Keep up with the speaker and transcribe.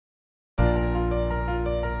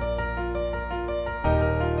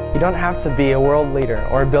don't have to be a world leader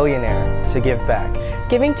or a billionaire to give back.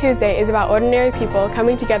 Giving Tuesday is about ordinary people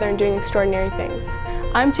coming together and doing extraordinary things.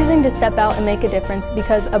 I'm choosing to step out and make a difference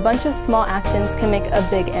because a bunch of small actions can make a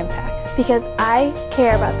big impact. Because I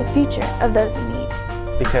care about the future of those in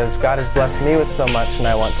need. Because God has blessed me with so much and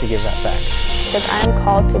I want to give that back. Because I am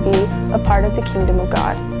called to be a part of the kingdom of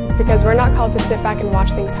God. It's because we're not called to sit back and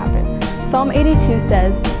watch things happen. Psalm 82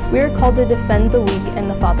 says, "We are called to defend the weak and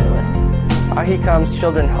the fatherless." Ahicam's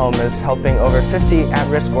Children's Home is helping over 50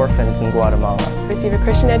 at-risk orphans in Guatemala receive a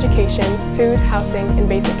Christian education, food, housing, and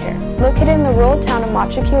basic care. Located in the rural town of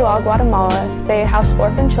Machaquila, Guatemala, they house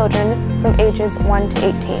orphan children from ages 1 to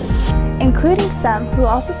 18. Including some who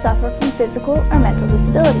also suffer from physical or mental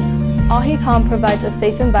disabilities. Ahicam provides a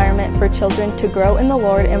safe environment for children to grow in the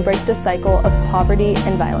Lord and break the cycle of poverty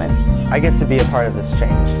and violence. I get to be a part of this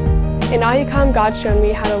change. In Ahicam, God showed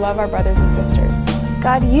me how to love our brothers and sisters.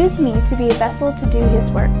 God used me to be a vessel to do His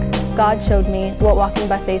work. God showed me what walking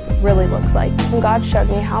by faith really looks like. And God showed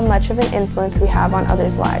me how much of an influence we have on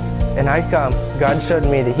others' lives. In Ahicam, God showed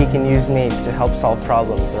me that He can use me to help solve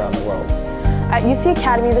problems around the world. At UC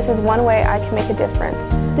Academy, this is one way I can make a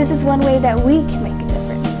difference. This is one way that we can make a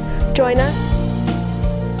difference. Join us.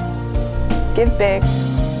 Give big.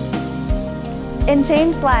 And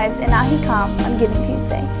change lives in Ahicam on Giving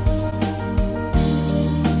Tuesday.